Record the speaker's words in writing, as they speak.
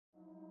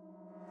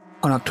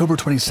On October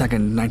 22,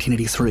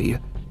 1983,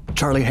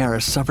 Charlie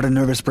Harris suffered a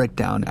nervous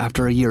breakdown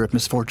after a year of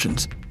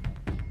misfortunes.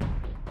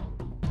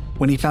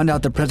 When he found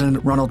out that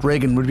President Ronald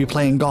Reagan would be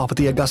playing golf at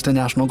the Augusta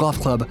National Golf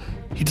Club,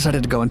 he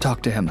decided to go and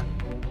talk to him.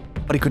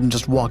 But he couldn't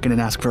just walk in and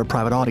ask for a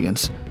private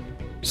audience.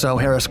 So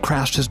Harris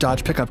crashed his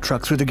Dodge pickup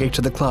truck through the gates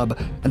of the club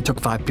and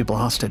took 5 people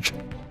hostage.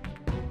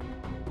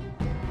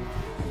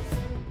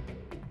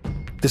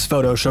 This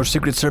photo shows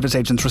Secret Service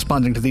agents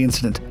responding to the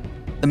incident.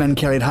 The men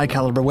carried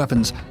high-caliber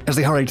weapons as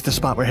they hurried to the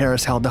spot where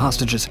Harris held the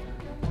hostages.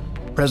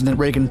 President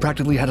Reagan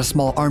practically had a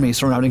small army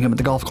surrounding him at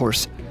the golf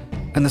course,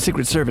 and the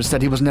Secret Service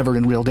said he was never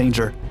in real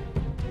danger.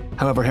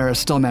 However, Harris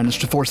still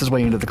managed to force his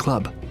way into the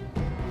club.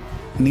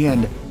 In the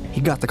end,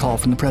 he got the call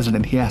from the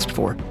president he asked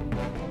for.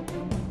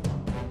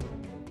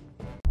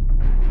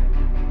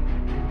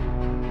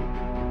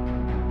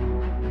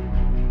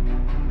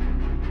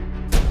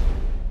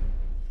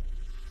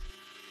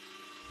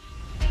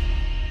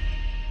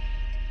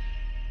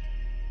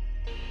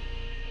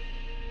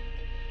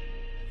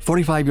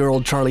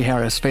 "45-year-old Charlie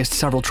Harris faced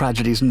several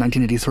tragedies in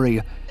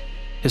 1983.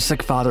 His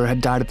sick father had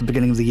died at the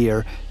beginning of the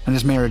year, and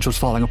his marriage was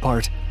falling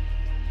apart.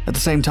 At the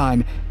same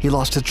time, he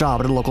lost his job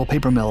at a local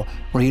paper mill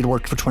where he had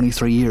worked for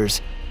 23 years.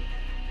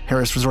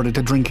 Harris resorted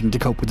to drinking to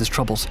cope with his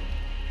troubles.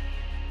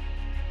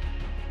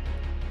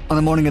 On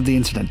the morning of the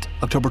incident,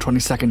 October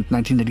 22,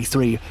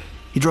 1983,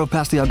 he drove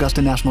past the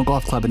Augusta National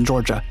Golf Club in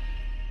Georgia.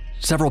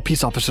 Several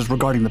peace officers were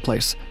guarding the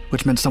place,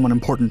 which meant someone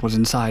important was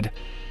inside.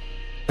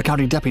 The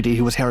county deputy,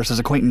 who was Harris's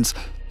acquaintance,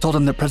 told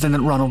him that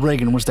President Ronald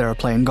Reagan was there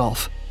playing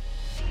golf.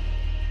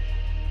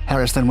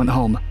 Harris then went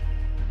home.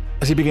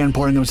 As he began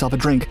pouring himself a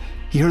drink,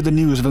 he heard the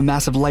news of a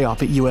massive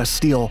layoff at U.S.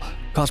 Steel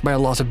caused by a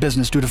loss of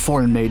business due to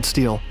foreign-made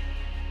steel.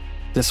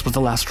 This was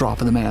the last straw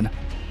for the man.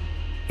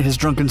 In his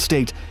drunken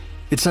state,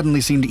 it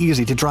suddenly seemed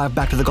easy to drive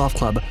back to the golf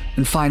club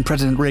and find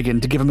President Reagan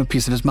to give him a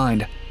piece of his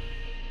mind.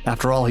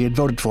 After all, he had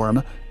voted for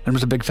him and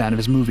was a big fan of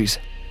his movies.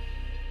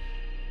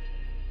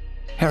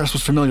 Harris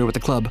was familiar with the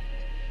club.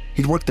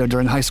 He'd worked there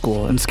during high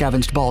school and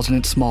scavenged balls in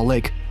its small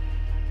lake.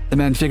 The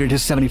man figured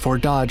his '74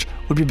 Dodge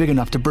would be big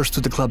enough to burst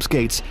through the club's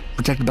gates,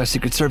 protected by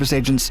Secret Service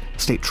agents,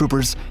 state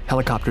troopers,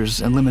 helicopters,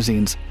 and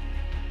limousines.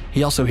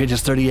 He also hid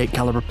his .38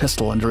 caliber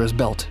pistol under his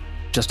belt,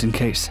 just in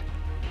case.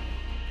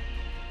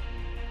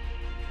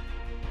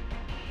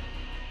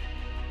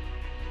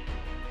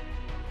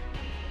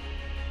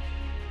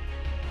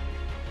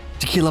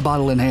 Tequila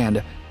bottle in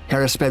hand,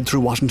 Harris sped through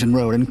Washington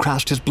Road and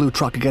crashed his blue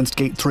truck against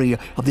Gate 3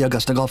 of the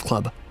Augusta Golf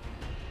Club.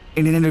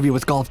 In an interview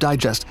with Golf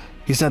Digest,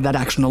 he said that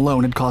action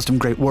alone had caused him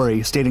great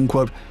worry, stating,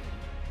 quote,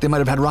 "They might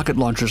have had rocket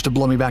launchers to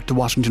blow me back to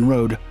Washington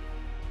Road."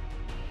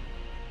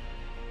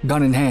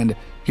 Gun in hand,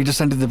 he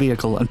descended the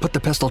vehicle and put the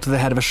pistol to the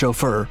head of a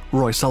chauffeur,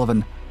 Roy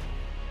Sullivan.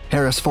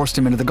 Harris forced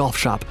him into the golf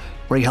shop,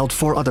 where he held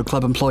 4 other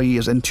club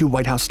employees and 2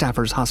 White House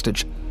staffers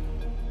hostage.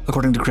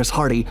 According to Chris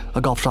Hardy,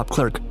 a golf shop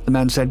clerk, the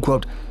man said,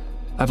 quote,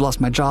 "I've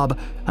lost my job,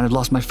 and I've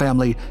lost my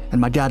family,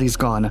 and my daddy's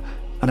gone,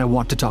 and I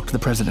want to talk to the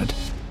president."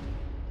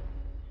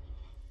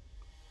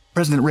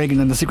 President Reagan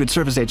and the Secret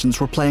Service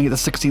agents were playing at the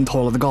 16th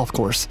hole of the golf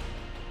course.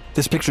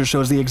 This picture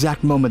shows the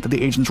exact moment that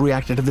the agents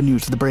reacted to the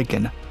news of the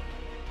break-in.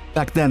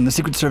 Back then, the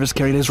Secret Service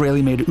carried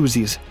Israeli-made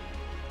Uzis.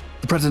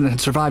 The president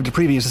had survived a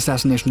previous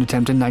assassination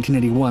attempt in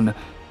 1981,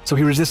 so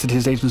he resisted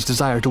his agent's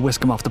desire to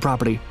whisk him off the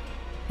property.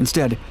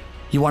 Instead,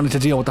 he wanted to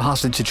deal with the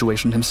hostage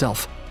situation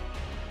himself.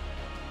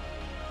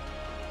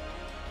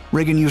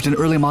 Reagan used an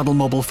early model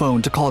mobile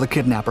phone to call the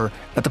kidnapper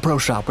at the pro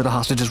shop where the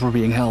hostages were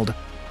being held.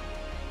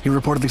 He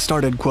reportedly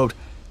started, quote,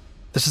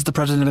 "This is the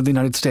President of the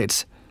United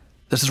States.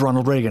 This is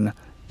Ronald Reagan.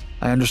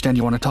 I understand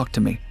you want to talk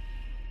to me."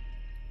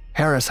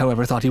 Harris,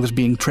 however, thought he was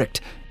being tricked,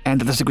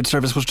 and that the Secret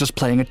Service was just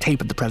playing a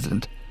tape at the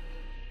president.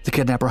 The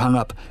kidnapper hung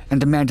up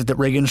and demanded that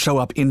Reagan show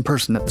up in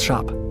person at the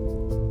shop.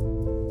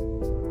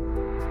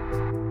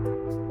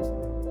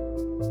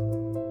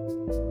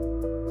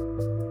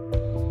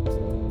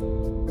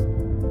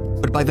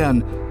 But by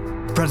then,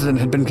 the president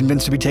had been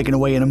convinced to be taken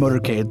away in a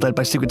motorcade led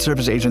by Secret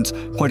Service agents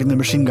pointing their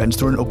machine guns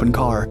through an open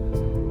car.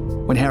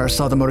 When Harris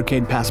saw the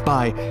motorcade pass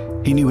by,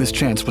 he knew his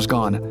chance was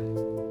gone.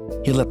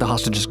 He let the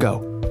hostages go.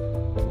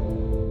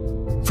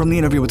 From the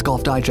interview with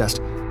Golf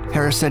Digest,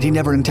 Harris said he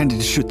never intended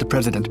to shoot the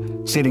president,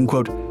 stating,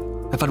 quote,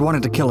 "If I'd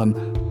wanted to kill him,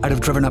 I'd have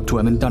driven up to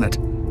him and done it.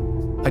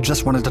 I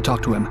just wanted to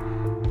talk to him.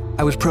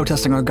 I was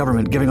protesting our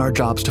government giving our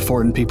jobs to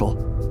foreign people."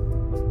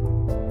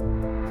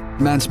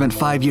 The man spent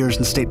 5 years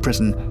in state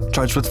prison,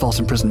 charged with false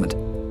imprisonment.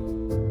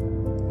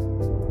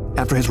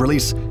 After his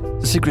release,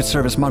 the Secret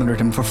Service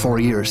monitored him for 4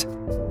 years.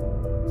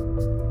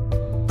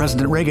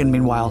 President Reagan,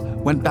 meanwhile,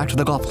 went back to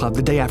the golf club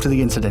the day after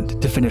the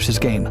incident to finish his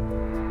game.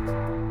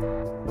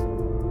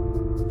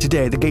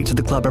 Today, the gates of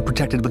the club are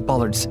protected with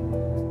bollards.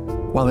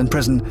 While in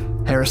prison,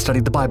 Harris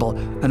studied the Bible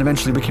and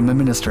eventually became a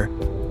minister.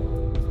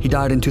 He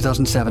died in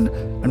 2007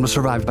 and was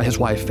survived by his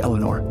wife,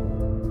 Eleanor.